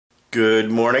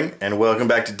Good morning and welcome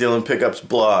back to Dylan Pickup's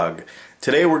blog.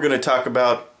 Today we're going to talk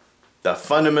about the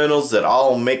fundamentals that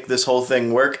all make this whole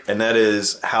thing work, and that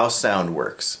is how sound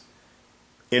works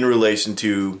in relation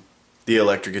to the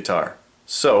electric guitar.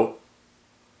 So,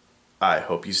 I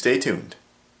hope you stay tuned.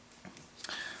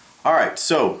 Alright,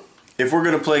 so if we're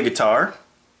going to play guitar,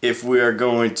 if we are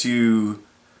going to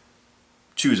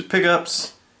choose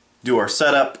pickups, do our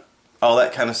setup, all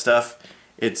that kind of stuff,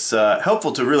 it's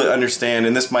helpful to really understand,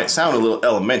 and this might sound a little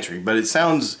elementary, but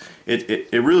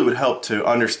it really would help to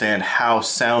understand how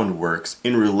sound works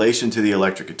in relation to the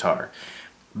electric guitar.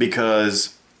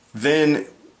 Because then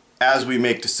as we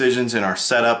make decisions in our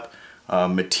setup,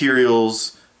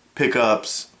 materials,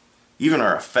 pickups, even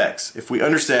our effects, if we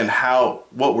understand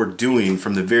what we're doing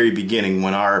from the very beginning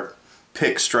when our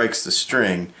pick strikes the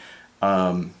string,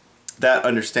 that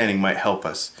understanding might help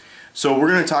us. So we're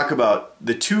going to talk about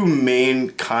the two main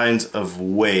kinds of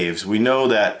waves. We know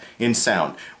that in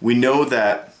sound, we know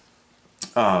that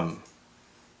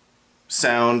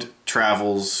sound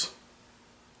travels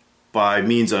by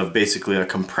means of basically a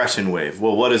compression wave.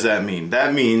 Well, what does that mean?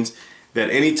 That means that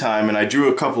anytime, and I drew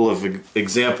a couple of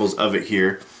examples of it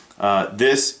here,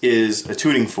 this is a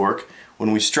tuning fork.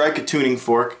 When we strike a tuning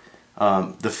fork,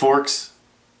 the forks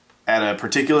at a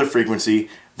particular frequency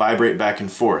vibrate back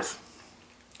and forth.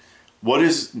 What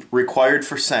is required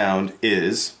for sound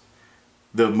is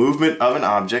the movement of an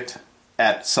object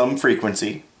at some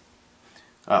frequency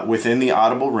within the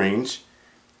audible range,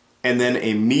 and then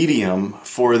a medium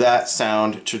for that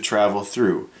sound to travel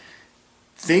through.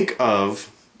 Think of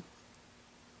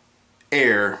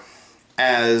air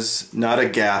as not a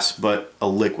gas but a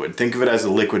liquid. Think of it as a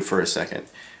liquid for a second,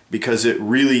 because it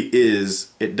really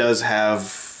is, it does have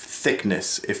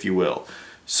thickness, if you will.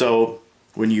 So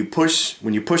when you push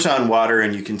on water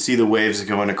and you can see the waves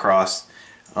going across,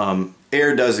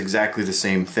 air does exactly the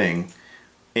same thing,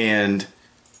 and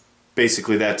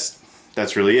basically that's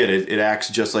really it. It acts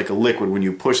just like a liquid when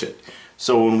you push it.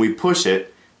 So when we push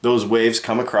it, those waves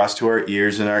come across to our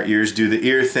ears, and our ears do the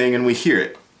ear thing and we hear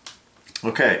it.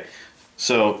 Okay,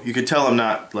 so you could tell I'm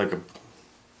not like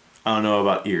I don't know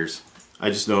about ears. I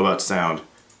just know about sound.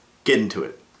 Get into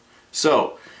it.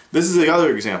 So this is the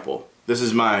other example. This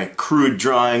is my crude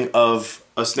drawing of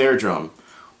a snare drum.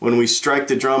 When we strike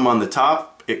the drum on the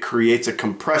top, it creates a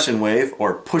compression wave,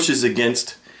 or pushes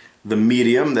against the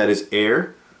medium, that is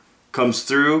air, comes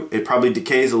through, it probably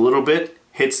decays a little bit,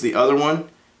 hits the other one,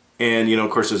 and of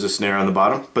course there's a snare on the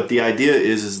bottom, but the idea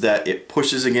is that it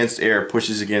pushes against air,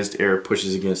 pushes against air,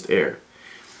 pushes against air.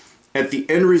 At the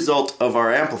end result of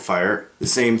our amplifier, the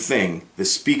same thing. The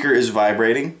speaker is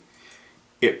vibrating,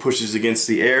 it pushes against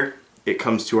the air, it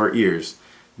comes to our ears.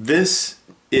 This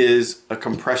is a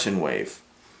compression wave.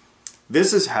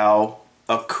 This is how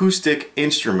acoustic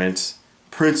instruments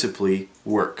principally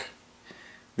work.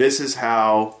 This is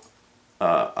how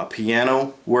a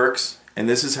piano works, and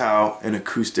this is how an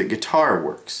acoustic guitar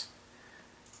works.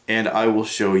 And I will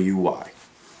show you why.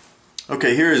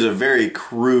 Okay, here is a very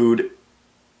crude,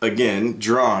 again,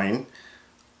 drawing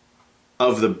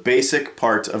of the basic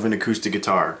parts of an acoustic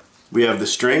guitar. We have the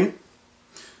string,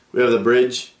 we have the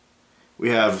bridge, we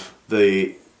have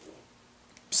the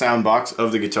sound box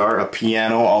of the guitar. A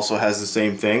piano also has the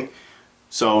same thing.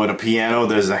 So in a piano,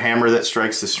 there's a hammer that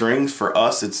strikes the strings. For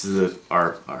us, it's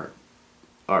our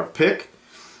pick.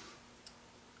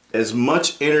 As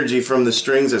much energy from the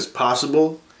strings as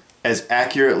possible, as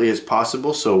accurately as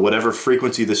possible, so whatever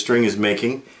frequency the string is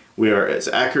making, we are as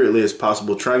accurately as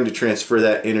possible trying to transfer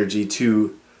that energy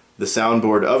to the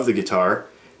soundboard of the guitar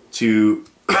to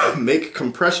make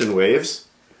compression waves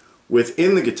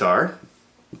within the guitar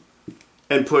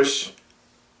and push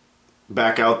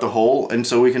back out the hole, and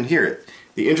so we can hear it.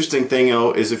 The interesting thing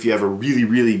though is if you have a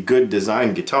really good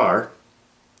designed guitar,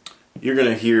 you're going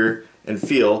to hear and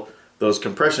feel those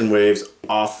compression waves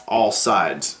off all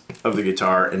sides of the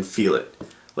guitar and feel it.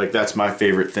 Like, that's my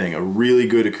favorite thing, a really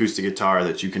good acoustic guitar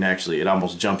that you can actually, it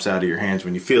almost jumps out of your hands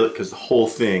when you feel it, because the whole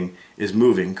thing is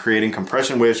moving, creating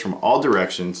compression waves from all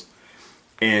directions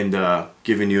and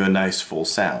giving you a nice full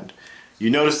sound. You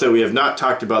notice that we have not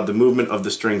talked about the movement of the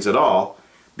strings at all,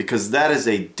 because that is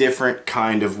a different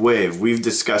kind of wave. We've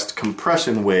discussed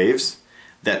compression waves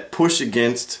that push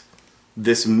against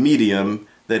this medium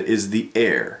that is the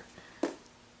air.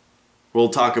 We'll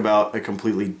talk about a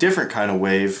completely different kind of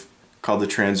wave called the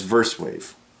transverse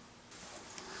wave.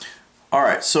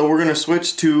 Alright, so we're going to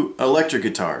switch to electric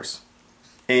guitars,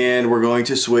 and we're going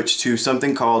to switch to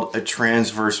something called a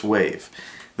transverse wave.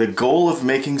 The goal of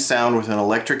making sound with an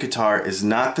electric guitar is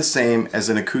not the same as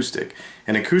an acoustic.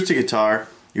 An acoustic guitar,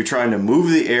 you're trying to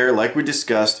move the air, like we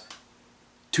discussed,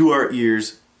 to our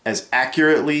ears as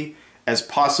accurately as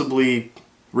possibly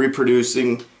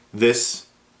reproducing this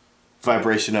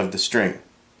vibration of the string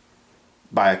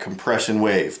by a compression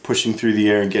wave pushing through the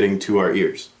air and getting to our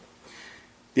ears.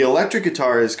 The electric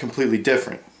guitar is completely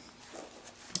different.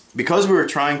 Because we were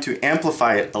trying to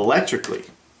amplify it electrically,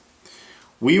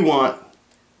 we want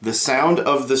the sound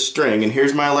of the string, and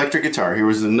here's my electric guitar. Here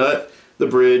was the nut, the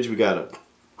bridge, we got a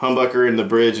humbucker in the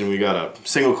bridge, and we got a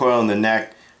single coil in the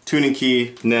neck, tuning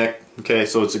key, neck, okay,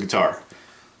 so it's a guitar.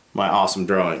 My awesome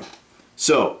drawing.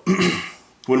 So,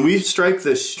 when we strike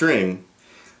this string,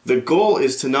 the goal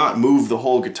is to not move the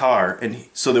whole guitar and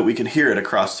so that we can hear it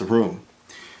across the room.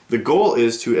 The goal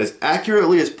is to, as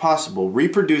accurately as possible,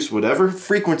 reproduce whatever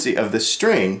frequency of the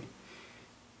string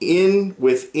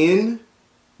within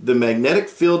the magnetic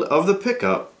field of the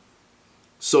pickup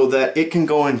so that it can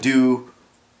go and do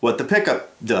what the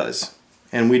pickup does.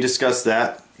 And we discussed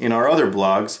that in our other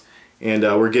blogs, and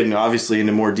we're getting obviously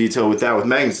into more detail with that with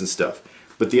magnets and stuff.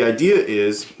 But the idea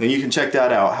is, and you can check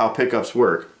that out, how pickups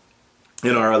work,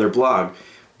 in our other blog.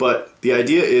 But the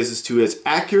idea is to, as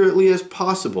accurately as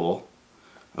possible,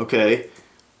 okay,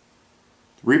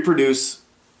 reproduce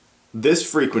this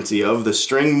frequency of the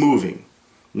string moving,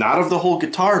 not of the whole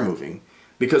guitar moving,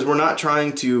 because we're not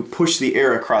trying to push the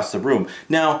air across the room.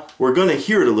 Now, we're going to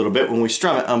hear it a little bit when we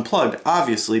strum it unplugged,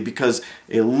 obviously, because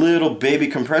a little baby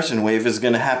compression wave is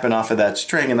going to happen off of that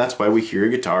string, and that's why we hear a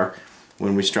guitar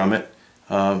when we strum it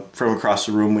from across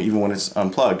the room, even when it's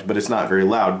unplugged. But it's not very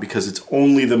loud because it's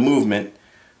only the movement,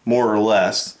 more or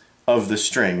less, of the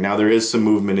string. Now, there is some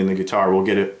movement in the guitar. We'll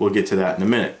get to that in a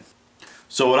minute.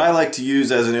 So what I like to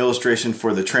use as an illustration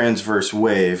for the transverse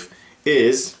wave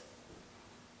is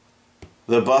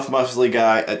the buff muscly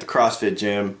guy at the CrossFit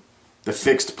gym, the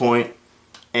fixed point,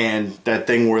 and that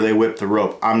thing where they whip the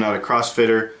rope. I'm not a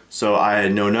CrossFitter, so I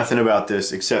know nothing about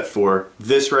this except for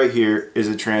this right here is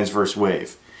a transverse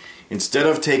wave. Instead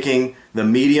of taking the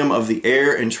medium of the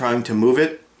air and trying to move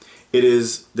it,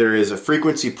 there is a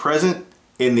frequency present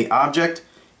in the object,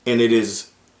 and it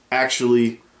is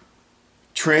actually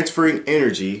transferring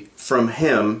energy from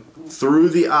him through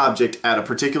the object at a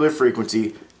particular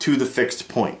frequency to the fixed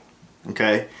point.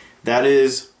 Okay, that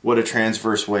is what a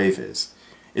transverse wave is.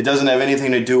 It doesn't have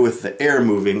anything to do with the air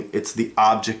moving, it's the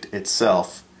object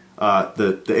itself,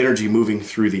 the energy moving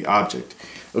through the object.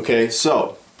 Okay,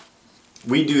 so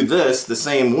we do this the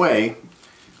same way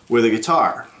with a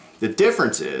guitar. The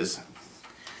difference is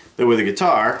that with a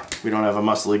guitar, we don't have a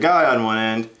muscly guy on one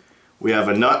end, we have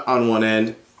a nut on one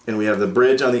end, and we have the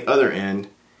bridge on the other end,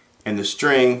 and the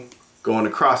string going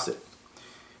across it.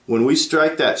 When we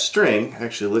strike that string,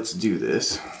 actually let's do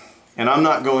this, and I'm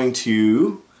not going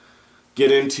to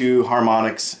get into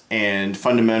harmonics and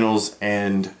fundamentals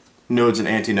and nodes and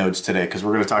antinodes today because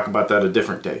we're going to talk about that a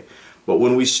different day. But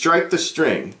when we strike the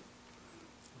string,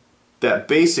 that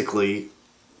basically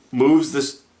moves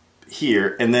this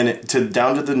here and then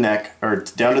down to the neck or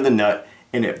down to the nut,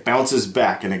 and it bounces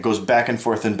back and it goes back and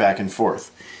forth and back and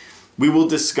forth. We will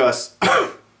discuss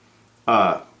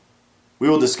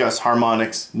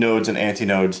harmonics, nodes and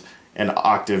antinodes and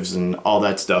octaves and all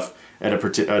that stuff at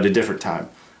a different time.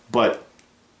 But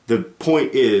the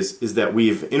point is that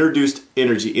we've introduced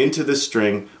energy into the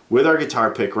string with our guitar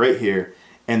pick right here,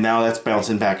 and now that's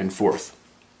bouncing back and forth.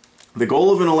 The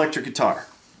goal of an electric guitar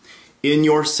in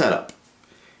your setup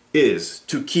is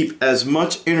to keep as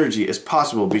much energy as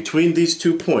possible between these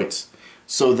 2 points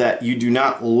so that you do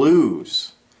not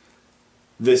lose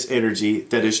this energy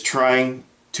that is trying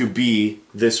to be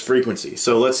this frequency.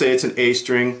 So let's say it's an A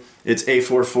string, it's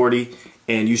A440,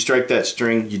 and you strike that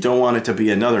string, you don't want it to be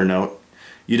another note.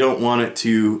 You don't want it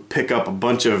to pick up a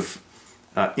bunch of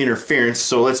interference,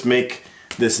 so let's make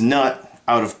this nut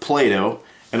out of Play-Doh,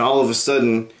 and all of a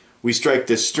sudden we strike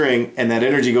this string and that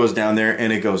energy goes down there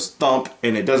and it goes thump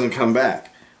and it doesn't come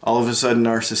back. All of a sudden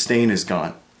our sustain is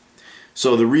gone.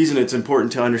 So the reason it's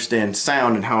important to understand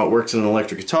sound and how it works in an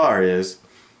electric guitar is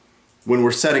when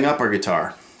we're setting up our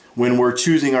guitar, when we're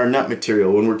choosing our nut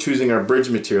material, when we're choosing our bridge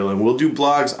material, and we'll do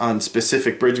blogs on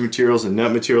specific bridge materials and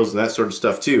nut materials and that sort of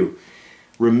stuff too.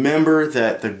 Remember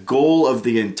that the goal of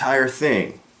the entire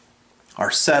thing,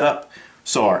 our setup,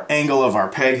 so our angle of our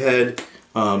peg head,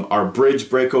 our bridge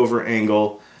breakover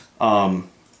angle, and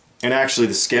actually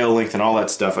the scale length and all that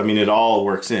stuff, I mean it all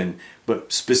works in,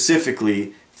 but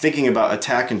specifically thinking about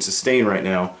attack and sustain right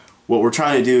now, what we're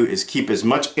trying to do is keep as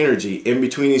much energy in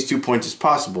between these 2 points as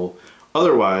possible.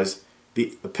 Otherwise, the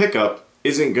pickup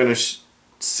isn't going to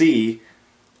see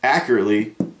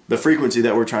accurately the frequency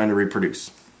that we're trying to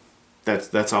reproduce.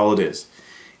 That's all it is.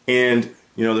 And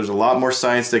you know, there's a lot more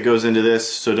science that goes into this,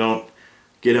 so don't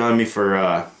get on me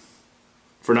for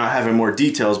for not having more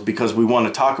details, because we want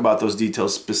to talk about those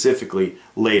details specifically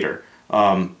later.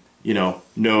 You know,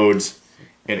 nodes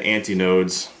and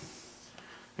antinodes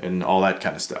and all that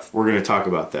kind of stuff. We're going to talk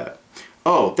about that.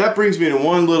 Oh, that brings me to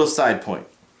one little side point.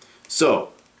 So,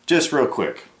 just real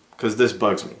quick, because this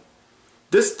bugs me.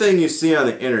 This thing you see on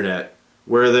the internet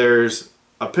where there's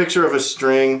a picture of a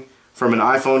string from an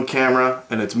iPhone camera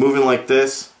and it's moving like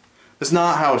this, that's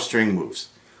not how a string moves.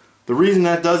 The reason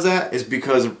that does that is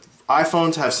because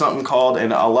iPhones have something called,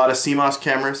 and a lot of CMOS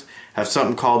cameras have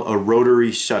something called a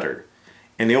rotary shutter.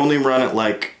 And they only run at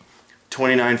like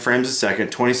 29 frames a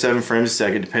second, 27 frames a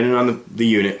second, depending on the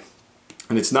unit.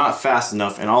 And it's not fast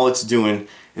enough, and all it's doing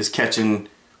is catching,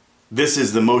 this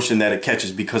is the motion that it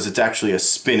catches because it's actually a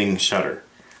spinning shutter.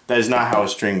 That is not how a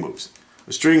string moves.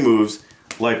 A string moves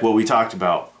like what we talked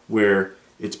about, where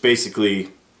it's basically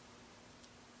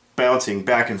bouncing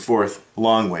back and forth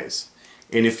long ways.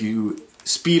 And if you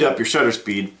speed up your shutter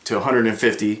speed to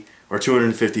 150 or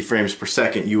 250 frames per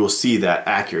second, you will see that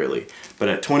accurately. But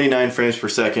at 29 frames per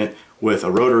second with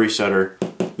a rotary shutter,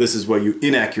 this is what you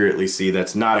inaccurately see.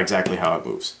 That's not exactly how it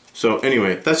moves. So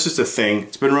anyway, that's just a thing.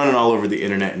 It's been running all over the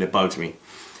internet and it bugs me.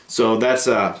 So that's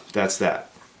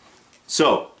that.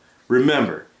 So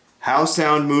remember how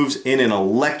sound moves in an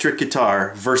electric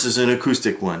guitar versus an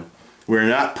acoustic one. We're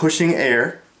not pushing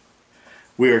air.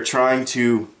 We are trying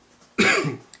to,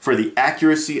 for the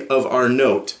accuracy of our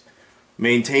note,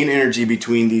 maintain energy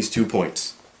between these 2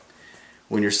 points.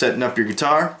 When you're setting up your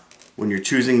guitar, when you're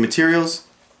choosing materials,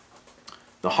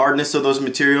 the hardness of those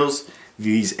materials,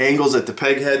 these angles at the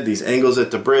peg head, these angles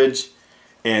at the bridge,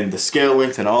 and the scale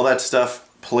length and all that stuff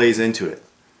plays into it.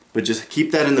 But just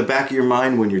keep that in the back of your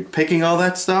mind when you're picking all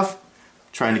that stuff,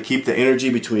 trying to keep the energy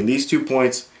between these 2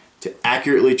 points to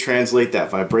accurately translate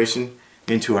that vibration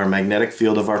into our magnetic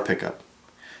field of our pickup.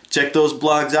 Check those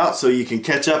blogs out so you can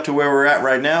catch up to where we're at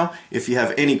right now. If you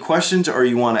have any questions or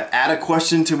you want to add a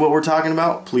question to what we're talking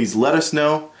about, please let us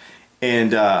know.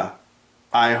 And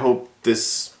I hope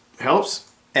this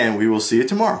helps, and we will see you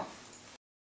tomorrow.